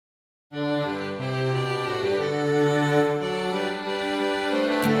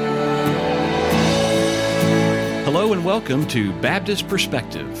welcome to Baptist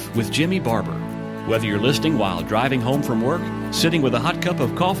Perspective with Jimmy Barber. Whether you're listening while driving home from work, sitting with a hot cup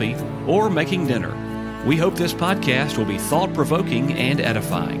of coffee, or making dinner, we hope this podcast will be thought-provoking and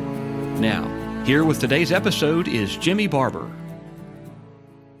edifying. Now, here with today's episode is Jimmy Barber.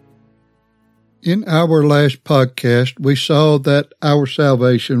 In our last podcast, we saw that our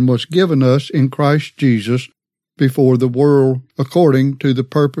salvation was given us in Christ Jesus before the world according to the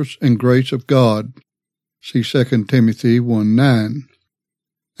purpose and grace of God. See 2 Timothy 1:9.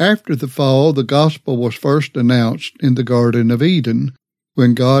 After the fall, the gospel was first announced in the Garden of Eden,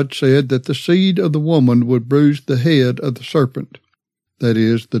 when God said that the seed of the woman would bruise the head of the serpent, that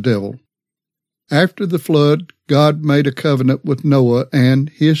is, the devil. After the flood, God made a covenant with Noah and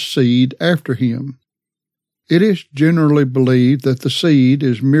his seed after him. It is generally believed that the seed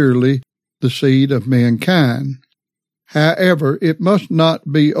is merely the seed of mankind. However, it must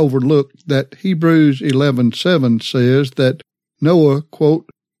not be overlooked that Hebrews 11:7 says that Noah, quote,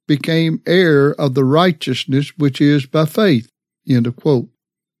 became heir of the righteousness which is by faith, end of quote.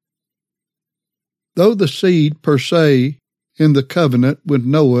 Though the seed per se in the covenant with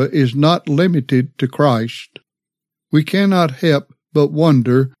Noah is not limited to Christ, we cannot help but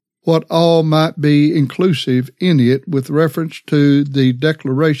wonder what all might be inclusive in it with reference to the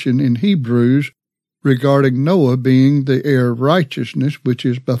declaration in Hebrews regarding Noah being the heir of righteousness which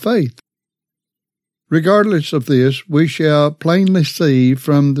is by faith. Regardless of this, we shall plainly see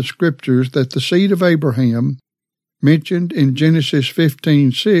from the Scriptures that the seed of Abraham, mentioned in Genesis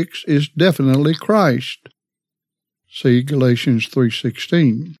 15:6, is definitely Christ. See Galatians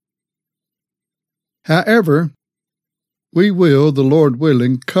 3:16. However, we will, the Lord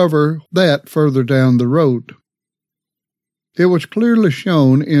willing, cover that further down the road. It was clearly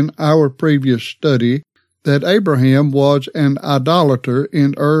shown in our previous study that Abraham was an idolater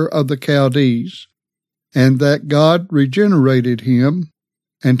in Ur of the Chaldees, and that God regenerated him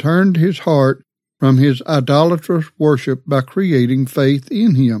and turned his heart from his idolatrous worship by creating faith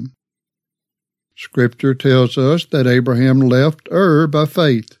in him. Scripture tells us that Abraham left Ur by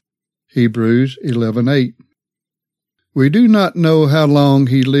faith, Hebrews 11:8. We do not know how long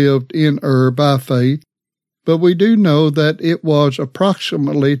he lived in Ur by faith, but we do know that it was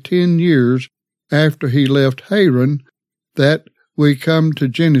approximately 10 years after he left Haran that we come to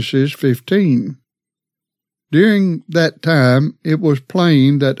Genesis 15. During that time, it was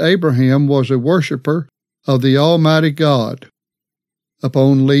plain that Abraham was a worshiper of the Almighty God.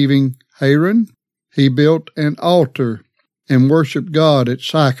 Upon leaving Haran, he built an altar and worshipped God at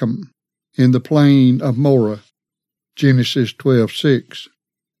Sichem in the plain of Moreh, Genesis 12:6.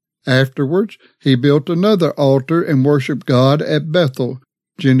 Afterwards, he built another altar and worshipped God at Bethel,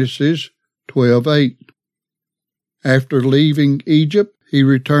 Genesis 12:8. After leaving Egypt, he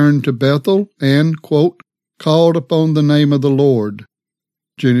returned to Bethel and, quote, called upon the name of the Lord,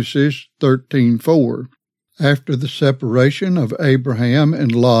 Genesis 13:4. After the separation of Abraham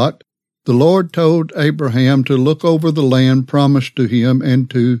and Lot, the Lord told Abraham to look over the land promised to him and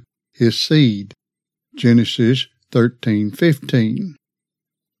to his seed, Genesis 13:15.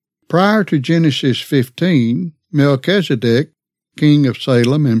 Prior to Genesis 15, Melchizedek, king of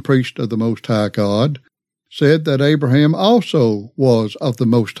Salem and priest of the Most High God, said that Abraham also was of the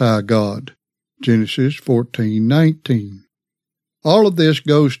Most High God, Genesis 14:19. All of this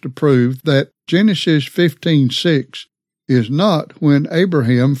goes to prove that Genesis 15:6 is not when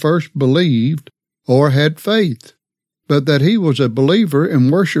Abraham first believed or had faith, but that he was a believer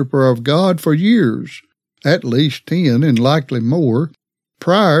and worshiper of God for years, at least 10 and likely more,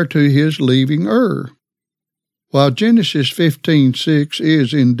 prior to his leaving Ur. While Genesis 15:6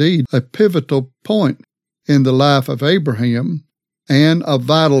 is indeed a pivotal point in the life of Abraham and of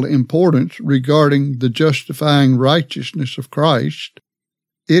vital importance regarding the justifying righteousness of Christ,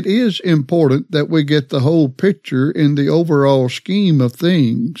 it is important that we get the whole picture in the overall scheme of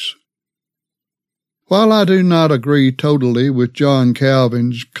things. While I do not agree totally with John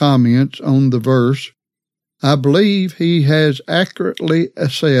Calvin's comments on the verse, I believe he has accurately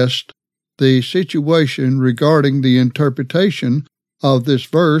assessed the situation regarding the interpretation of this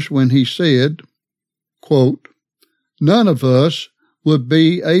verse when he said, quote, none of us would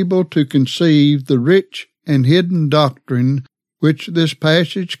be able to conceive the rich and hidden doctrine which this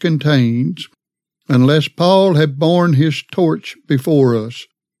passage contains unless Paul had borne his torch before us,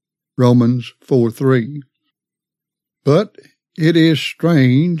 Romans 4:3. But it is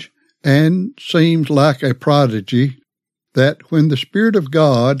strange and seems like a prodigy that when the Spirit of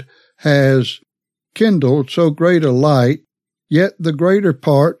God has kindled so great a light, yet the greater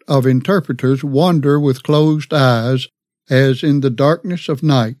part of interpreters wander with closed eyes as in the darkness of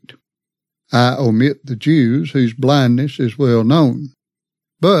night. I omit the Jews, whose blindness is well known.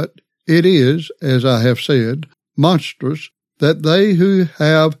 But it is, as I have said, monstrous that they who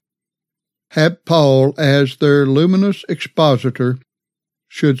have had Paul as their luminous expositor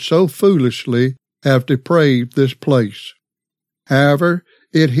should so foolishly have depraved this place. However,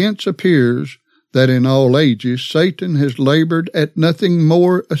 it hence appears that in all ages Satan has labored at nothing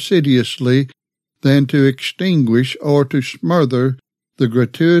more assiduously than to extinguish or to smother the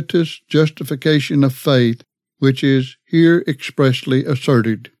gratuitous justification of faith which is here expressly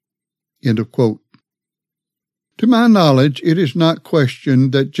asserted. End of quote. To my knowledge, it is not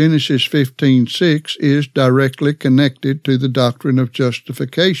questioned that Genesis 15:6 is directly connected to the doctrine of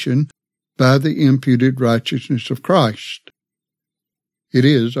justification by the imputed righteousness of Christ. It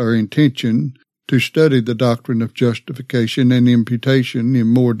is our intention to study the doctrine of justification and imputation in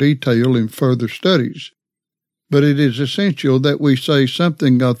more detail in further studies, but it is essential that we say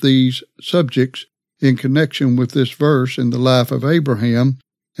something of these subjects in connection with this verse in the life of Abraham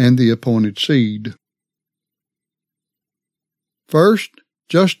and the appointed seed. First,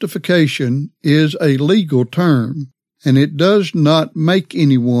 justification is a legal term, and it does not make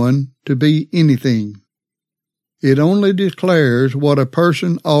anyone to be anything. It only declares what a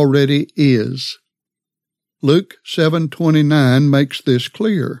person already is. Luke 7:29 makes this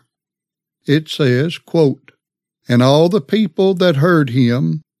clear. It says, quote, "And all the people that heard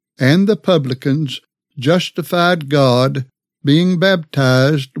him and the publicans justified God, being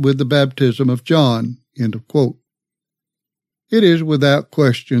baptized with the baptism of John." End of quote. It is without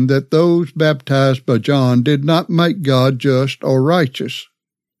question that those baptized by John did not make God just or righteous.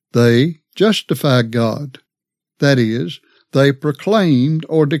 They justified God. That is, they proclaimed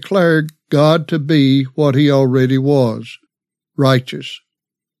or declared God to be what he already was, righteous.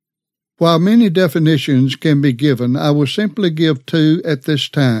 While many definitions can be given, I will simply give two at this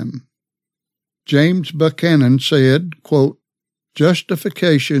time. James Buchanan said, quote,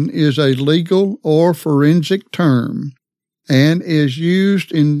 "Justification is a legal or forensic term and is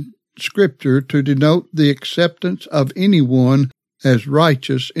used in Scripture to denote the acceptance of anyone as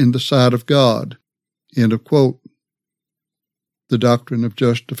righteous in the sight of God." End of quote. The Doctrine of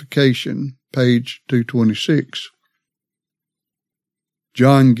Justification, page 226.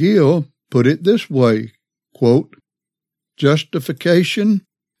 John Gill put it this way, quote, "Justification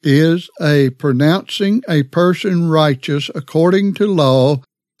is a pronouncing a person righteous according to law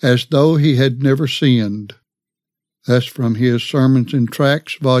as though he had never sinned." That's from his Sermons and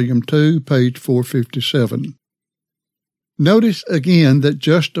Tracts, Volume 2, page 457. Notice again that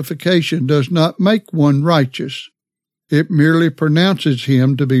justification does not make one righteous. It merely pronounces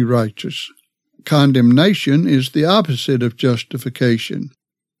him to be righteous. Condemnation is the opposite of justification.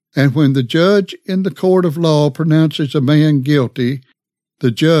 And when the judge in the court of law pronounces a man guilty,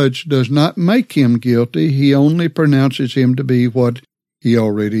 the judge does not make him guilty, he only pronounces him to be what he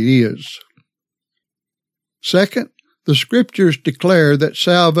already is. Second, the Scriptures declare that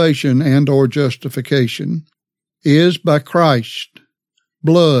salvation and or justification is by Christ,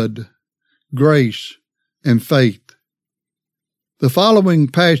 blood, grace, and faith. The following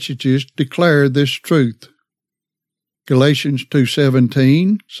passages declare this truth. Galatians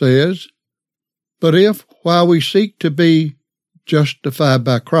 2:17 says, "But if, while we seek to be justified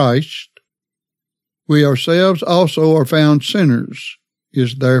by Christ, we ourselves also are found sinners,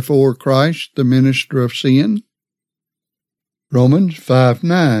 is therefore Christ the minister of sin?" Romans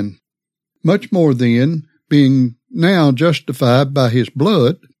 5:9, "Much more then, being now justified by his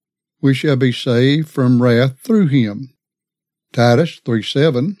blood, we shall be saved from wrath through him." Titus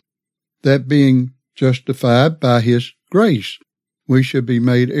 3:7, "That being justified by his grace, we should be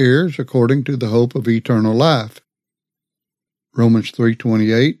made heirs according to the hope of eternal life." Romans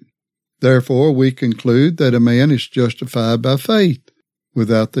 3:28, "Therefore we conclude that a man is justified by faith,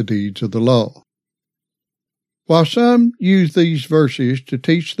 without the deeds of the law." While some use these verses to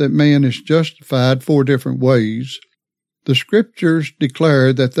teach that man is justified 4 different ways, the Scriptures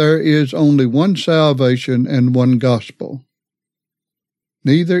declare that there is only one salvation and one gospel.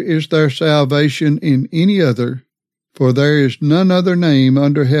 "Neither is there salvation in any other, for there is none other name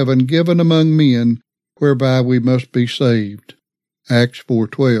under heaven given among men whereby we must be saved." Acts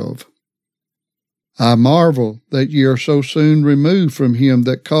 4:12. "I marvel that ye are so soon removed from him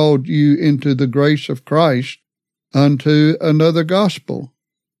that called you into the grace of Christ unto another gospel,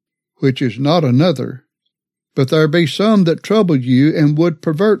 which is not another, but there be some that trouble you and would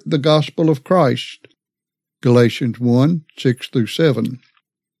pervert the gospel of Christ." Galatians 1:6-7.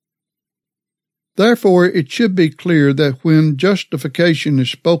 Therefore, it should be clear that when justification is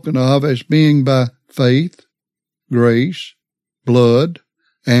spoken of as being by faith, grace, blood,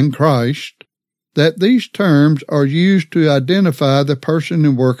 and Christ, that these terms are used to identify the person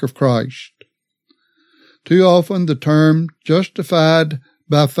and work of Christ. Too often the term justified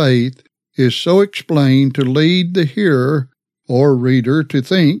by faith is so explained to lead the hearer or reader to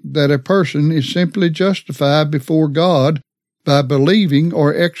think that a person is simply justified before God by believing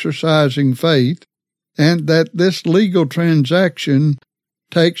or exercising faith, and that this legal transaction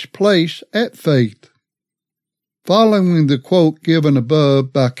takes place at faith. Following the quote given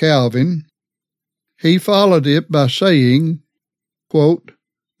above by Calvin, he followed it by saying, quote,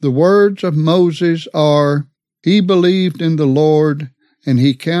 "The words of Moses are, he believed in the Lord, and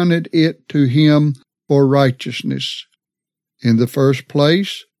he counted it to him for righteousness. In the first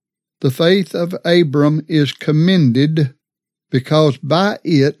place, the faith of Abram is commended because by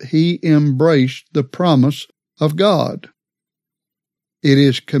it he embraced the promise of God. It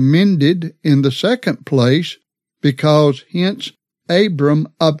is commended in the second place because hence Abram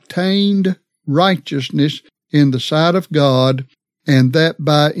obtained righteousness in the sight of God, and that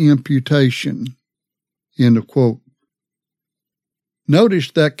by imputation." End of quote. Notice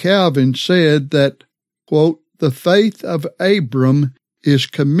that Calvin said that, quote, "the faith of Abram is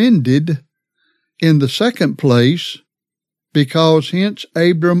commended in the second place because hence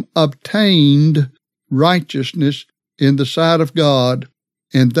Abram obtained righteousness in the sight of God,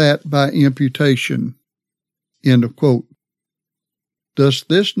 and that by imputation." End of quote. Does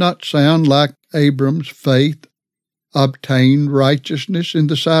this not sound like Abram's faith obtained righteousness in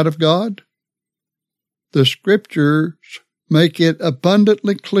the sight of God? The Scriptures make it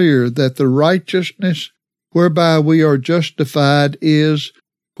abundantly clear that the righteousness whereby we are justified is,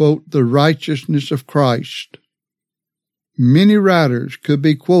 quote, "the righteousness of Christ." Many writers could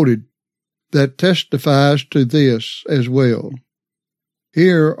be quoted that testifies to this as well.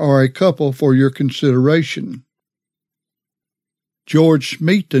 Here are a couple for your consideration. George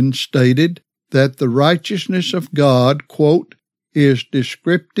Smeaton stated that the righteousness of God, quote, "is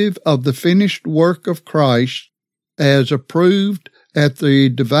descriptive of the finished work of Christ as approved at the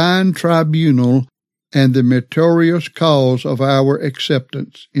divine tribunal and the meritorious cause of our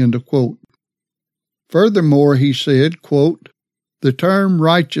acceptance." End of quote. Furthermore, he said, quote, "The term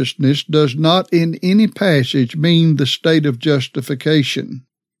righteousness does not in any passage mean the state of justification.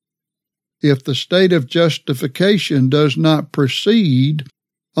 If the state of justification does not proceed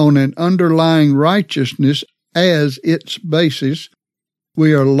on an underlying righteousness as its basis,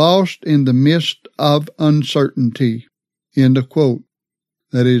 we are lost in the midst of uncertainty." End of quote.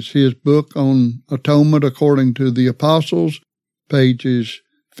 That is his book on Atonement According to the Apostles, pages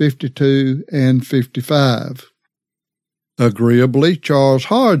 52 and 55. Agreeably, Charles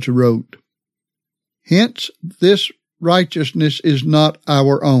Hodge wrote, "Hence this righteousness is not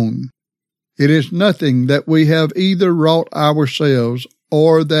our own. It is nothing that we have either wrought ourselves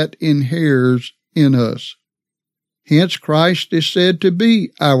or that inheres in us. Hence Christ is said to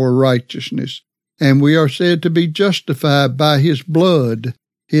be our righteousness, and we are said to be justified by his blood,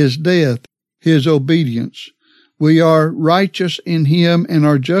 his death, his obedience. We are righteous in him and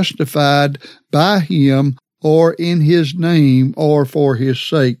are justified by him or in his name or for his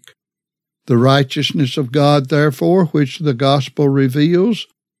sake. The righteousness of God, therefore, which the gospel reveals,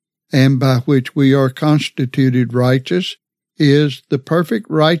 and by which we are constituted righteous, is the perfect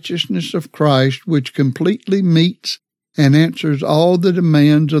righteousness of Christ, which completely meets and answers all the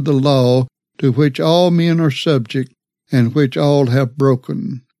demands of the law to which all men are subject and which all have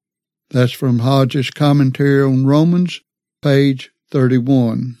broken." That's from Hodge's Commentary on Romans, page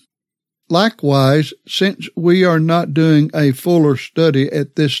 31. Likewise, since we are not doing a fuller study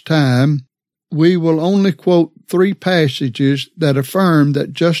at this time, we will only quote 3 passages that affirm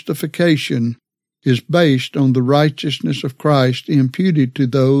that justification is based on the righteousness of Christ imputed to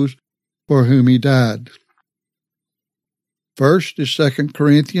those for whom he died. First is 2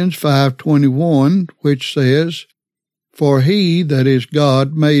 Corinthians 5:21, which says, "For he, that is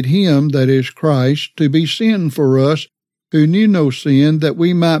God, made him, that is Christ, to be sin for us, who knew no sin, that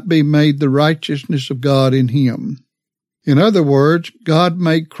we might be made the righteousness of God in him." In other words, God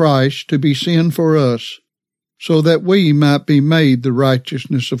made Christ to be sin for us, so that we might be made the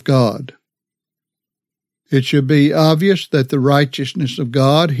righteousness of God. It should be obvious that the righteousness of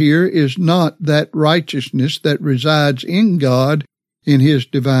God here is not that righteousness that resides in God in his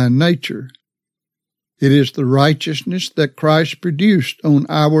divine nature. It is the righteousness that Christ produced on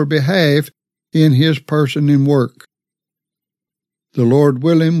our behalf in his person and work. The Lord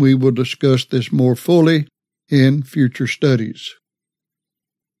willing, we will discuss this more fully in future studies.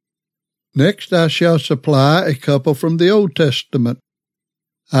 Next, I shall supply a couple from the Old Testament.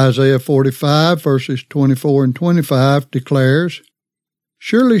 Isaiah 45, verses 24 and 25 declares,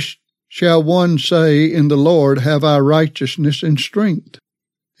 "Surely shall one say, In the Lord have I righteousness and strength.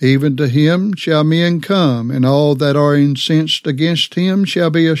 Even to him shall men come, and all that are incensed against him shall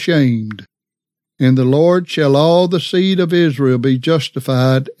be ashamed. In the Lord shall all the seed of Israel be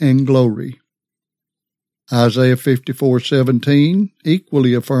justified and glory. Isaiah 54:17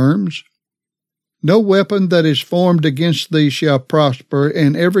 equally affirms, No weapon that is formed against thee shall prosper,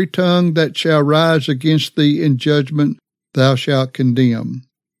 and every tongue that shall rise against thee in judgment thou shalt condemn.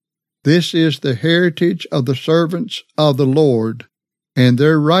 This is the heritage of the servants of the Lord, and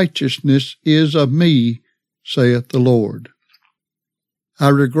their righteousness is of me, saith the Lord. I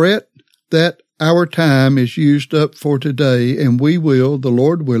regret that our time is used up for today, and we will, the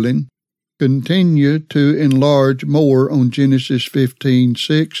Lord willing, continue to enlarge more on Genesis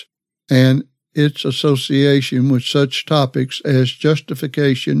 15:6 and its association with such topics as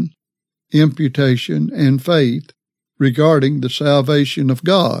justification, imputation, and faith regarding the salvation of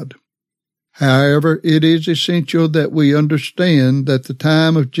God. However, it is essential that we understand that the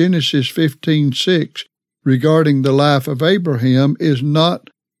time of Genesis 15:6 regarding the life of Abraham is not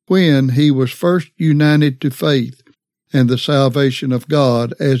when he was first united to faith and the salvation of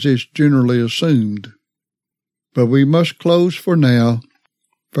God, as is generally assumed. But we must close for now.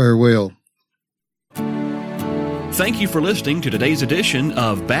 Farewell. Thank you for listening to today's edition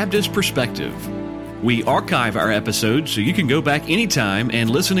of Baptist Perspective. We archive our episodes so you can go back anytime and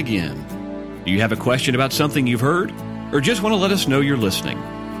listen again. Do you have a question about something you've heard, or just want to let us know you're listening?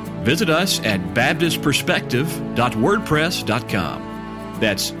 Visit us at baptistperspective.wordpress.com.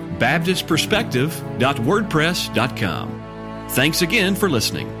 That's baptistperspective.wordpress.com. Thanks again for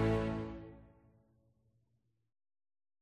listening.